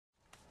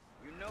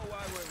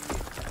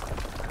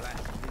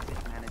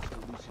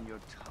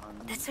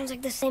That sounds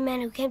like the same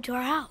man who came to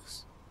our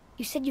house.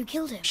 You said you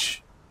killed him. Shh.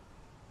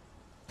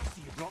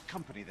 You brought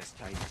company this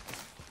time.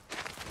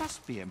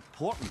 Must be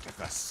important if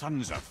the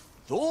sons of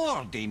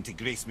Thor deign to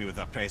grace me with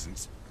their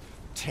presence.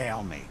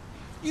 Tell me,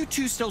 you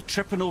two still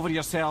tripping over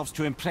yourselves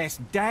to impress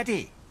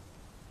Daddy?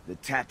 The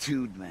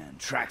tattooed man.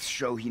 Tracks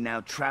show he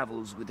now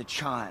travels with a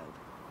child.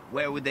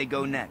 Where would they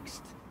go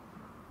next?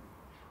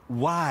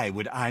 Why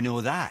would I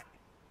know that?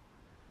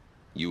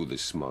 You're the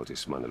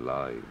smartest man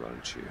alive,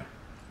 aren't you?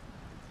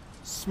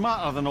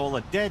 Smarter than all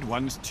the dead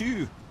ones,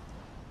 too.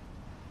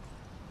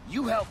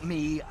 You help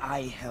me,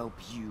 I help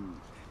you.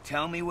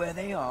 Tell me where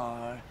they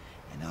are,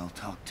 and I'll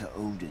talk to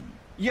Odin.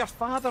 Your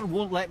father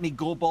won't let me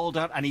go,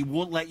 Balder, and he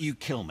won't let you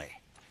kill me.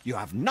 You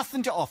have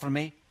nothing to offer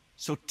me,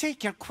 so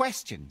take your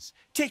questions,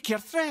 take your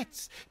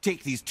threats,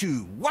 take these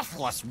two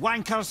worthless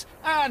wankers,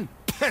 and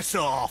piss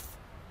off!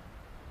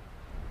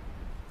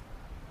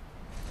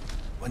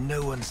 When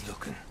no one's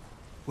looking,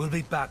 we'll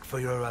be back for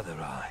your other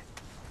eye.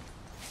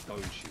 Don't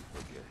you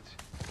forget,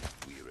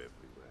 we're everywhere.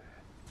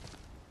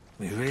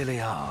 We really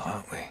are,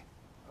 aren't we?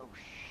 Oh,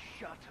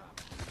 shut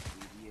up,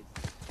 you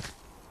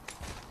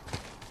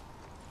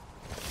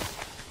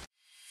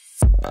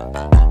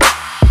idiot.